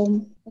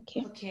form.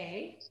 Okay.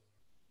 Okay.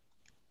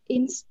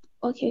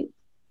 Okay.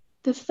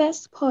 The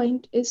first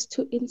point is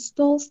to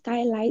install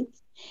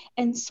skylights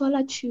and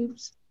solar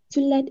tubes to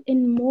let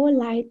in more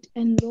light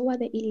and lower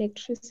the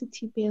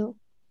electricity bill.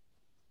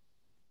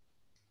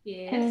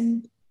 Yes.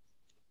 And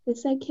the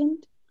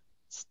second,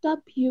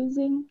 stop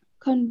using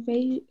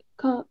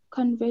conventional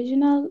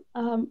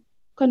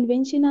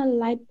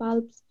light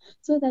bulbs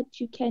so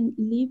that you can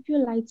leave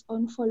your lights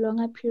on for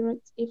longer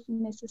periods if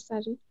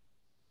necessary.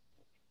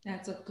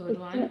 That's a good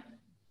one.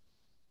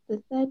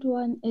 The third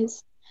one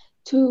is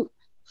to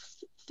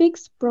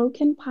fix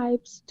broken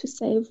pipes to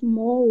save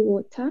more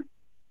water.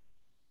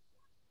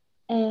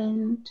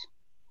 And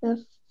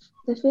the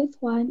fifth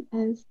one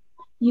is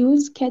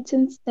use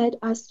curtains that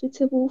are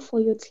suitable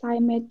for your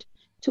climate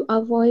to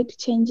avoid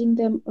changing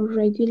them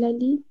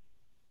regularly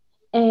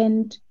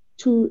and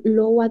to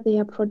lower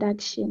their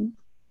production.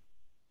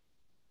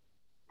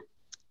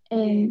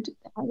 And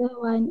the other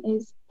one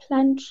is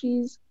plant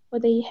trees, for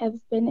they have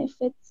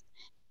benefits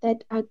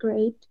that are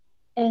great,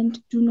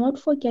 and do not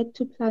forget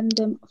to plant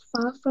them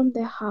far from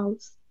the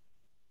house.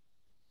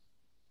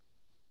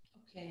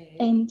 Okay.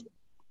 And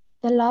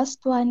the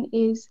last one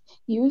is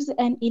use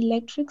an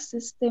electric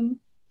system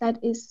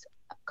that is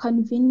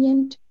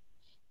convenient,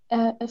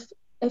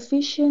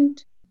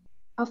 efficient,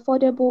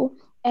 affordable,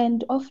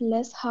 and of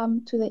less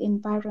harm to the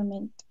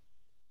environment.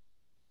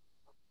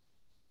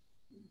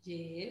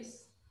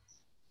 Yes.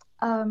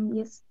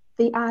 Yes,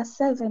 they are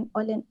 7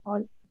 all in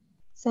all,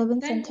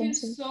 7 Thank you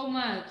sentences. so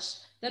much.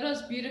 That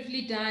was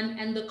beautifully done.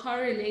 And the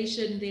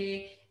correlation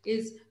there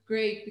is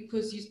great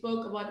because you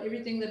spoke about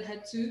everything that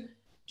had to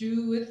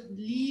do with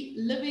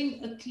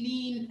living a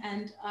clean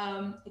and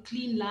a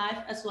clean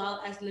life, as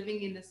well as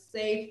living in a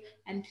safe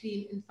and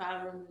clean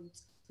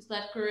environment. Is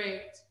that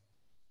correct?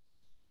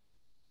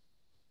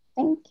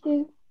 Thank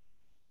you.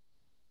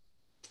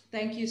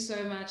 Thank you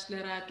so much,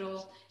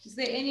 Lerato. Is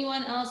there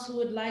anyone else who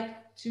would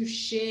like to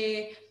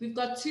share? We've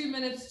got 2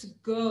 minutes to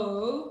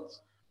go.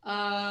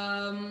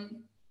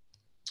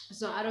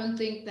 So I don't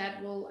think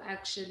that will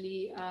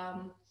actually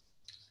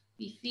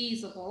be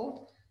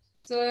feasible.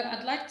 So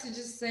I'd like to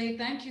just say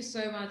thank you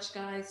so much,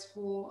 guys,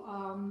 for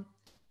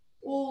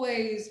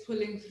always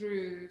pulling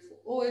through,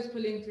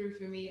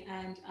 for me,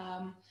 and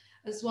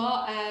as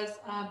well as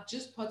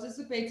just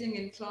participating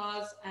in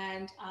class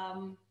and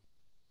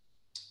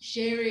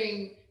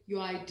sharing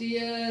your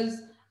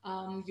ideas,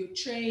 your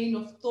train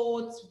of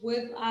thoughts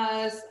with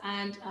us,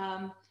 and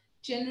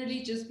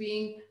generally just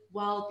being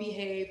well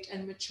behaved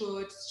and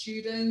matured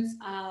students.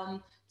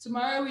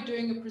 Tomorrow we're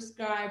doing a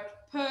prescribed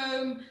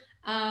poem.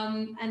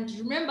 And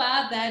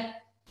remember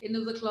that end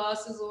of the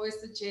class is always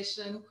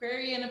suggestion,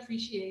 query, and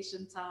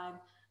appreciation time.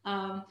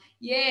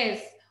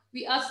 Yes,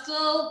 we are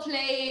still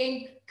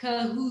playing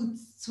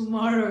Cahoots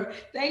tomorrow.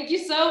 Thank you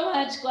so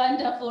much,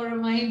 Gwanda, for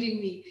reminding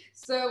me.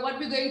 So what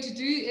we're going to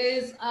do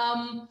is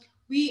I'm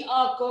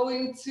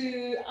going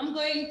to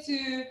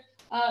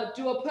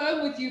do a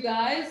poem with you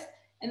guys,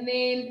 and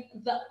then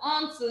the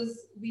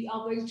answers we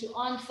are going to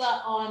answer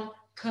on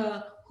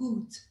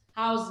Kahoot.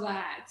 How's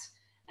that?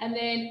 And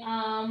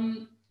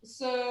then,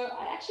 so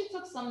I actually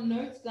took some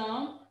notes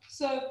down.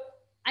 So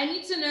I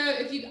need to know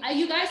if are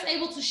you guys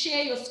able to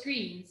share your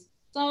screens?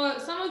 So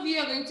some of you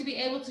are going to be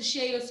able to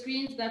share your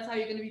screens. That's how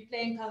you're going to be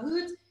playing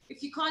Kahoot.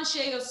 If you can't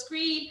share your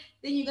screen,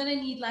 then you're going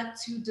to need like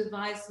 2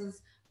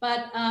 devices.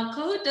 But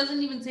Kahoot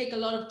doesn't even take a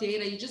lot of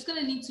data. You're just going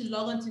to need to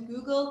log on to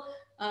Google,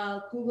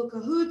 Google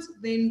Kahoot.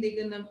 Then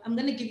I'm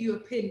going to give you a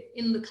pin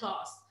in the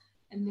class.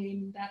 And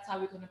then that's how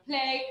we're going to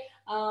play.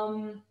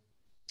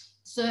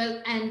 So,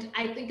 and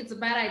I think it's a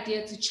bad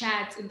idea to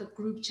chat in the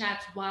group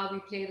chat while we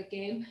play the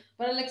game,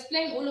 but I'll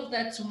explain all of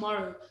that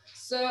tomorrow.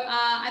 So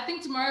I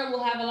think tomorrow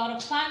we'll have a lot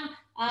of fun.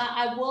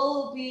 I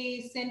will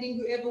be sending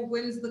whoever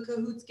wins the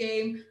Kahoot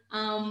game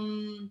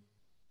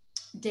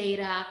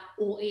data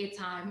or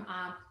airtime,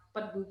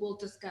 but we will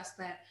discuss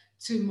that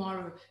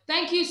tomorrow.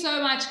 Thank you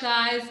so much,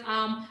 guys.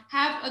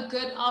 Have a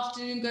good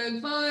afternoon going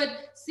forward.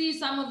 See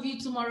some of you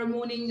tomorrow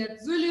morning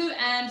at Zulu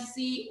and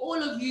see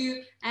all of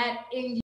you at English.